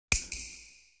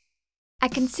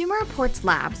At Consumer Reports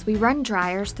Labs, we run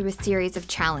dryers through a series of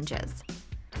challenges.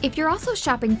 If you're also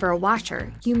shopping for a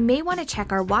washer, you may want to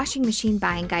check our washing machine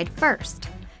buying guide first.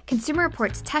 Consumer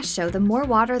Reports tests show the more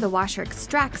water the washer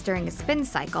extracts during a spin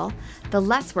cycle, the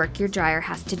less work your dryer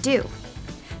has to do.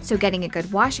 So getting a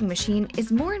good washing machine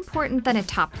is more important than a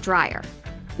top dryer.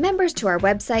 Members to our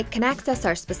website can access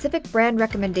our specific brand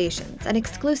recommendations and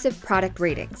exclusive product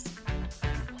ratings.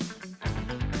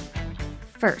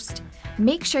 First,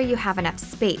 make sure you have enough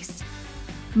space.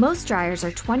 Most dryers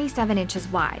are 27 inches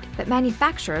wide, but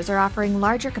manufacturers are offering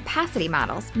larger capacity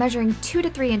models measuring 2 to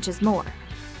 3 inches more.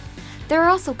 There are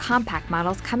also compact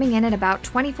models coming in at about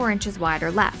 24 inches wide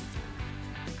or less.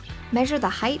 Measure the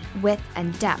height, width,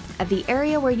 and depth of the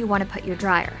area where you want to put your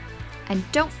dryer. And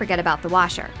don't forget about the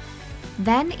washer.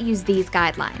 Then use these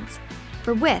guidelines.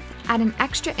 For width, add an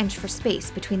extra inch for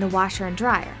space between the washer and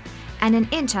dryer, and an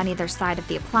inch on either side of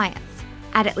the appliance.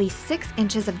 Add at least 6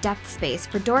 inches of depth space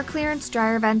for door clearance,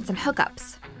 dryer vents, and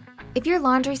hookups. If your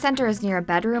laundry center is near a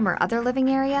bedroom or other living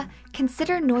area,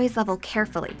 consider noise level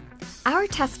carefully. Our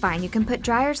tests find you can put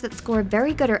dryers that score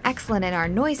very good or excellent in our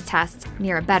noise tests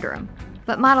near a bedroom.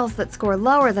 But models that score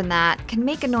lower than that can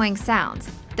make annoying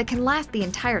sounds that can last the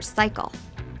entire cycle.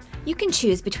 You can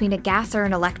choose between a gas or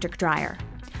an electric dryer.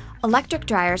 Electric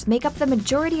dryers make up the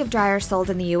majority of dryers sold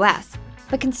in the US,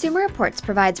 but Consumer Reports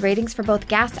provides ratings for both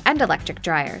gas and electric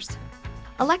dryers.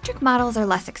 Electric models are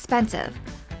less expensive,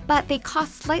 but they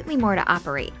cost slightly more to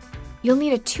operate. You'll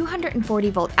need a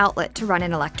 240-volt outlet to run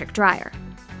an electric dryer.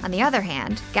 On the other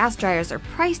hand, gas dryers are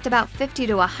priced about $50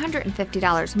 to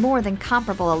 $150 more than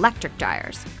comparable electric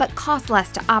dryers, but cost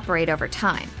less to operate over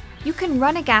time. You can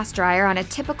run a gas dryer on a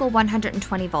typical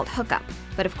 120-volt hookup,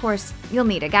 but of course, you'll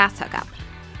need a gas hookup.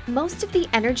 Most of the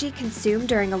energy consumed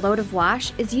during a load of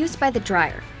wash is used by the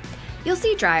dryer. You'll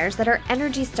see dryers that are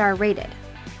ENERGY STAR rated.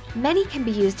 Many can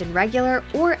be used in regular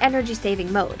or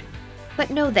energy-saving mode.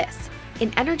 But know this,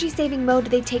 in energy-saving mode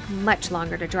they take much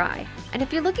longer to dry, and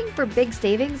if you're looking for big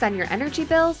savings on your energy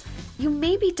bills, you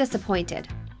may be disappointed.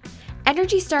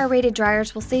 ENERGY STAR rated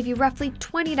dryers will save you roughly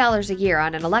 $20 a year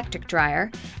on an electric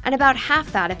dryer, and about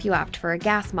half that if you opt for a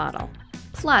gas model.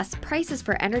 Plus, prices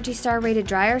for ENERGY STAR rated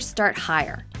dryers start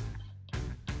higher.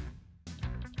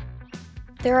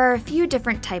 There are a few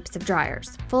different types of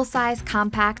dryers: full-size,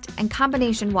 compact, and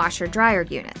combination washer-dryer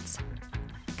units.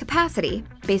 Capacity,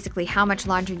 basically how much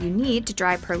laundry you need to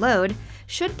dry per load,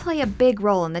 should play a big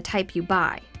role in the type you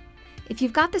buy. If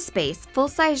you've got the space,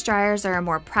 full-size dryers are a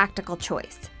more practical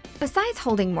choice. Besides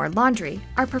holding more laundry,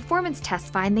 our performance tests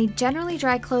find they generally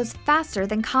dry clothes faster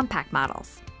than compact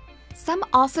models. Some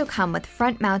also come with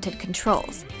front-mounted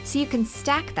controls, so you can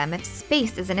stack them if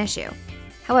space is an issue.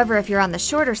 However, if you're on the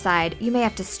shorter side, you may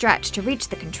have to stretch to reach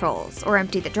the controls or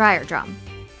empty the dryer drum.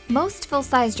 Most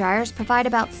full-size dryers provide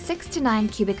about 6 to 9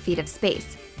 cubic feet of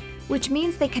space, which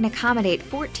means they can accommodate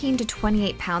 14 to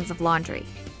 28 pounds of laundry.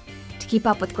 To keep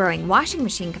up with growing washing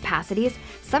machine capacities,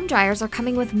 some dryers are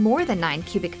coming with more than 9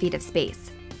 cubic feet of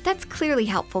space. That's clearly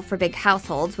helpful for big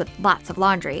households with lots of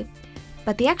laundry.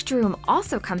 But the extra room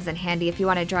also comes in handy if you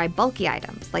want to dry bulky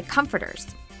items like comforters.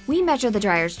 We measure the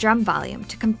dryer's drum volume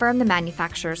to confirm the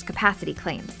manufacturer's capacity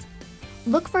claims.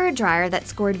 Look for a dryer that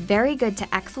scored very good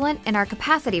to excellent in our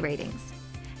capacity ratings.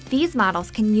 These models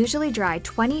can usually dry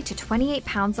 20 to 28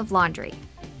 pounds of laundry.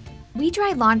 We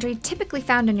dry laundry typically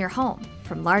found in your home,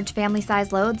 from large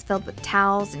family-size loads filled with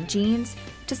towels and jeans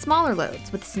to smaller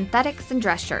loads with synthetics and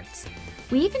dress shirts.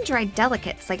 We even dry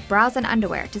delicates like bras and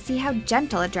underwear to see how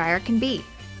gentle a dryer can be.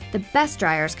 The best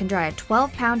dryers can dry a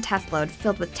 12-pound test load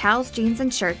filled with towels, jeans,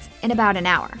 and shirts in about an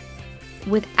hour,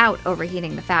 without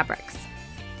overheating the fabrics.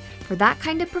 For that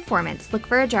kind of performance, look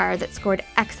for a dryer that scored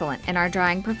excellent in our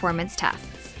drying performance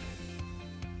tests.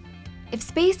 If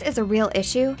space is a real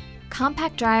issue,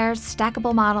 compact dryers,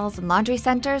 stackable models, and laundry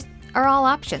centers are all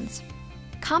options.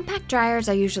 Compact dryers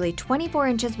are usually 24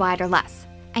 inches wide or less,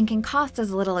 and can cost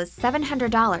as little as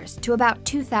 $700 to about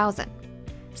 $2,000.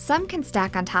 Some can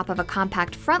stack on top of a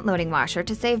compact front-loading washer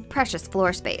to save precious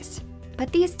floor space.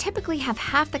 But these typically have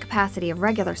half the capacity of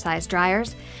regular-sized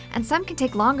dryers, and some can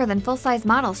take longer than full-size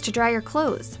models to dry your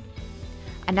clothes.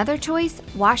 Another choice,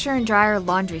 washer and dryer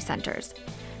laundry centers.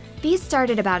 These start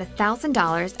at about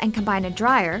 $1,000 and combine a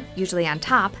dryer, usually on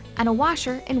top, and a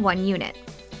washer in one unit.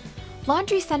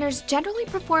 Laundry centers generally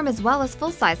perform as well as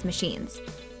full-size machines,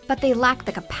 but they lack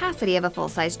the capacity of a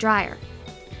full-size dryer.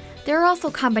 There are also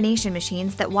combination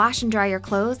machines that wash and dry your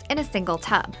clothes in a single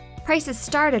tub. Prices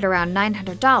start at around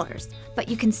 $900, but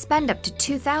you can spend up to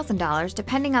 $2,000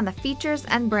 depending on the features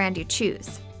and brand you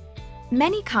choose.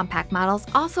 Many compact models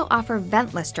also offer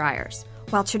ventless dryers,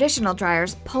 While traditional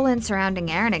dryers pull in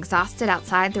surrounding air and exhaust it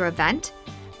outside through a vent,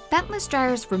 ventless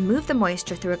dryers remove the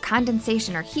moisture through a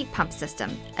condensation or heat pump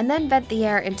system and then vent the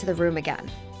air into the room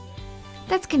again.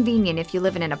 That's convenient if you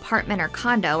live in an apartment or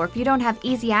condo, or if you don't have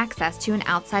easy access to an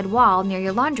outside wall near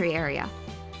your laundry area.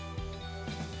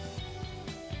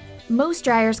 Most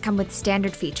dryers come with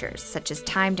standard features such as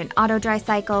timed and auto dry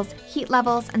cycles, heat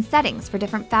levels, and settings for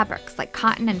different fabrics like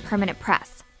cotton and permanent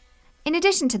press. In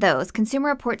addition to those, Consumer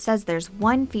Reports says there's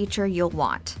one feature you'll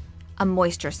want: a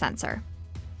moisture sensor.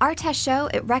 Our tests show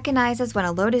it recognizes when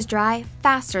a load is dry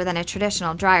faster than a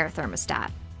traditional dryer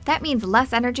thermostat. That means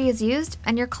less energy is used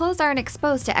and your clothes aren't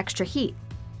exposed to extra heat.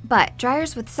 But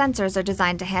dryers with sensors are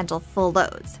designed to handle full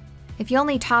loads. If you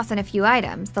only toss in a few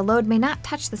items, the load may not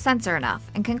touch the sensor enough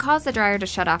and can cause the dryer to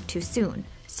shut off too soon.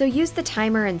 So use the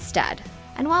timer instead.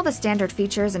 And while the standard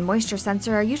features and moisture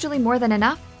sensor are usually more than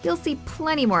enough, you'll see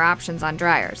plenty more options on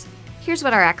dryers. Here's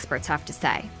what our experts have to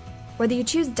say. Whether you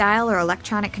choose dial or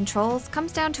electronic controls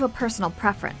comes down to a personal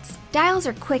preference. Dials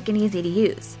are quick and easy to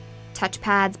use.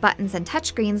 Touchpads, buttons, and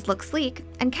touchscreens look sleek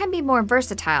and can be more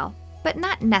versatile, but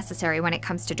not necessary when it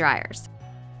comes to dryers.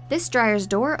 This dryer's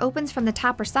door opens from the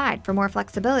top or side for more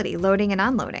flexibility loading and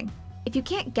unloading. If you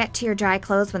can't get to your dry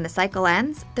clothes when the cycle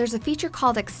ends, there's a feature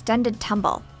called Extended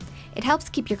Tumble. It helps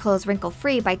keep your clothes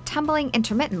wrinkle-free by tumbling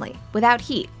intermittently, without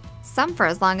heat, some for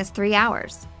as long as 3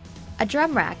 hours. A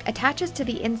drum rack attaches to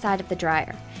the inside of the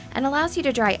dryer and allows you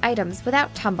to dry items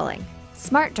without tumbling.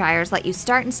 Smart dryers let you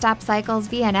start and stop cycles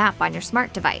via an app on your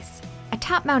smart device. A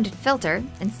top-mounted filter,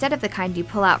 instead of the kind you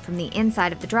pull out from the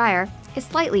inside of the dryer, is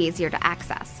slightly easier to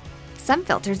access. Some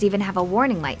filters even have a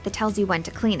warning light that tells you when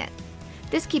to clean it.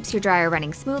 This keeps your dryer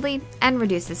running smoothly and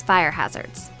reduces fire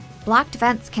hazards. Blocked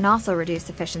vents can also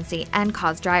reduce efficiency and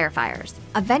cause dryer fires.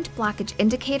 A vent blockage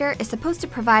indicator is supposed to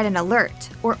provide an alert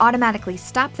or automatically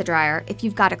stop the dryer if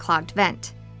you've got a clogged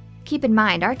vent. Keep in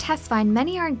mind, our tests find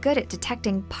many aren't good at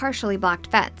detecting partially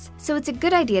blocked vents, so it's a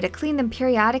good idea to clean them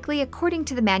periodically according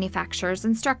to the manufacturer's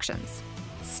instructions.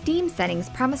 Steam settings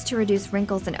promise to reduce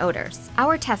wrinkles and odors.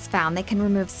 Our tests found they can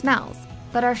remove smells,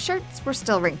 but our shirts were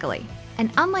still wrinkly.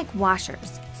 And unlike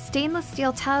washers, stainless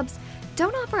steel tubs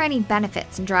don't offer any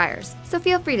benefits in dryers, so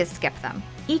feel free to skip them.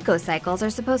 Eco-cycles are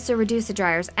supposed to reduce a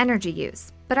dryer's energy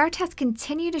use, but our tests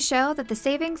continue to show that the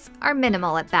savings are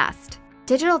minimal at best.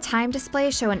 Digital time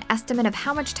displays show an estimate of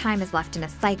how much time is left in a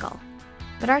cycle,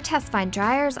 but our tests find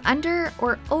dryers under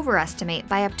or overestimate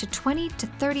by up to 20 to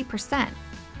 30%.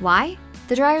 Why?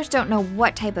 The dryers don't know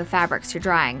what type of fabrics you're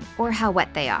drying or how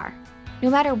wet they are. No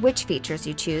matter which features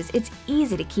you choose, it's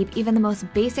easy to keep even the most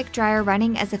basic dryer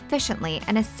running as efficiently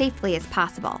and as safely as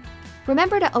possible.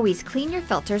 Remember to always clean your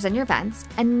filters and your vents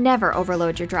and never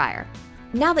overload your dryer.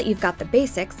 Now that you've got the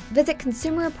basics, visit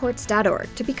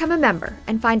consumerreports.org to become a member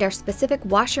and find our specific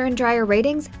washer and dryer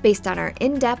ratings based on our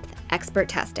in-depth expert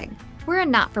testing. We're a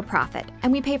not-for-profit,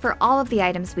 and we pay for all of the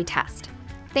items we test.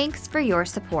 Thanks for your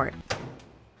support.